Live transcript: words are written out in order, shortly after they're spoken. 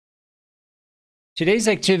Today's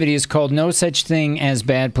activity is called No Such Thing as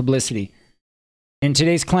Bad Publicity. In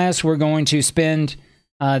today's class, we're going to spend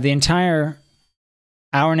the entire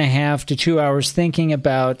hour and a half to 2 hours thinking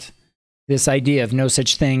about this idea of no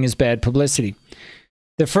such thing as bad publicity.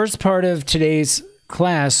 The first part of today's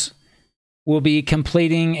class will be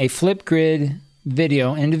completing a Flipgrid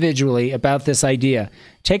video individually about this idea.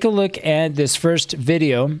 Take a look at this first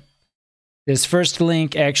video. This first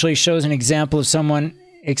link actually shows an example of someone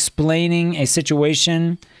explaining a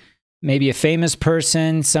situation, maybe a famous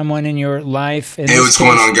person, someone in your life. Hey, what's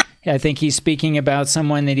going on, guys? I think he's speaking about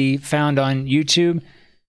someone that he found on YouTube,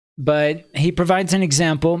 but he provides an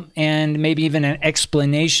example and maybe even an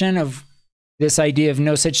explanation of this idea of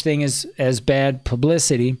no such thing as bad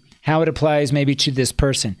publicity, how it applies maybe to this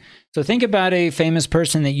person. So think about a famous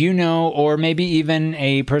person that you know, or maybe even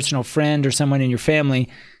a personal friend or someone in your family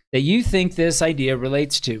that you think this idea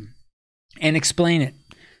relates to, and explain it.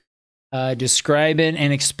 Describe it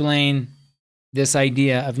and explain this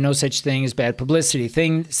idea of no such thing as bad publicity.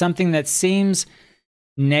 Something that seems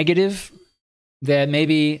negative, that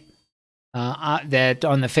maybe that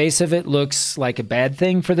on the face of it looks like a bad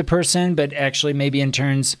thing for the person, but actually maybe in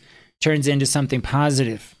turns into something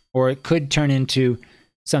positive, or it could turn into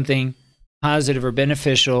something positive or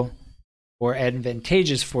beneficial or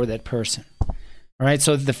advantageous for that person. All right,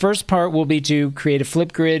 so the first part will be to create a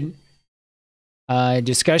Flipgrid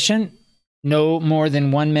discussion, no more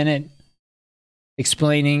than 1 minute,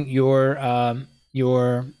 explaining your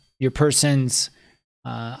person's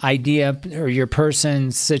idea or your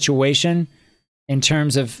person's situation in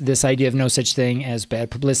terms of this idea of no such thing as bad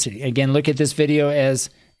publicity. Again, look at this video as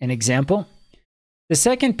an example. The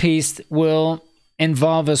second piece will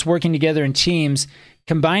involve us working together in teams,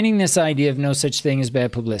 combining this idea of no such thing as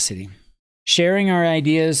bad publicity, sharing our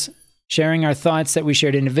ideas, sharing our thoughts that we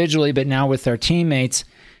shared individually, but now with our teammates,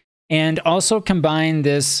 and also combine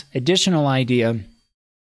this additional idea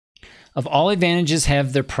of all advantages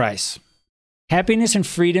have their price. Happiness and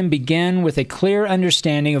freedom begin with a clear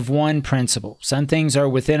understanding of one principle. Some things are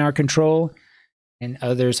within our control and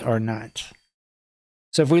others are not.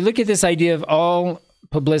 So if we look at this idea of all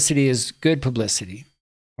publicity is good publicity,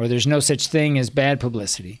 or there's no such thing as bad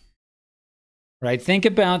publicity, right? Think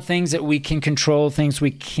about things that we can control, things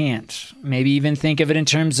we can't. Maybe even think of it in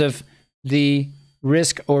terms of the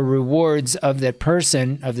risk or rewards of that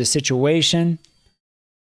person, of the situation,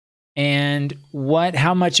 and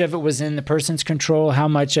how much of it was in the person's control, how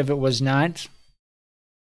much of it was not.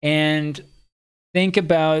 And think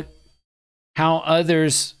about how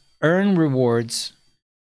others earn rewards.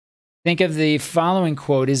 Think of the following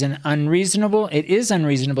quote: it is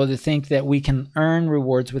unreasonable to think that we can earn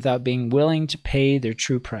rewards without being willing to pay their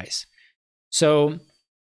true price. So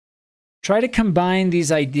try to combine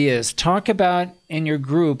these ideas. Talk about in your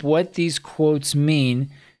group what these quotes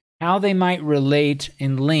mean, how they might relate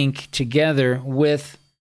and link together with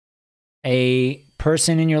a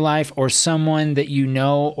person in your life, or someone that you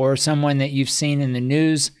know, or someone that you've seen in the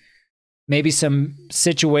news. Maybe some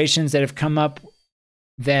situations that have come up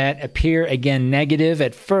that appear, again, negative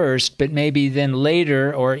at first, but maybe then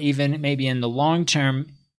later, or even maybe in the long term,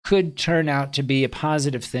 could turn out to be a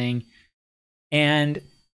positive thing. And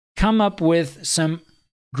come up with some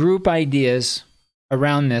group ideas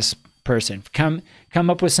around this person. Come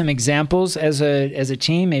up with some examples as a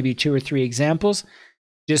team, maybe 2 or 3 examples.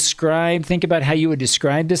 Think about how you would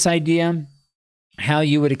describe this idea, how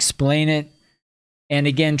you would explain it, and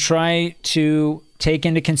again, try to take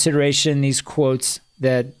into consideration these quotes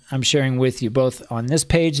that I'm sharing with you, both on this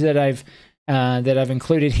page that I've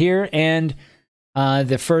included here, and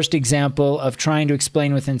the first example of trying to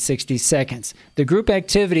explain within 60 seconds. The group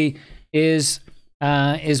activity is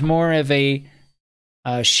more of a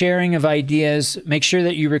sharing of ideas. Make sure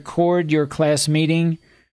that you record your class meeting,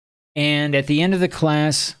 and at the end of the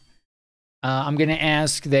class, I'm going to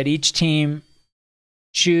ask that each team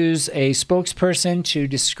choose a spokesperson to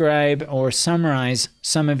describe or summarize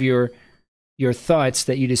some of your thoughts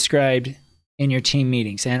that you described in your team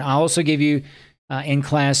meetings. And I'll also give you in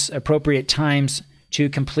class appropriate times to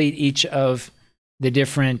complete each of the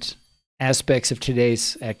different aspects of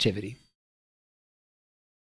today's activity.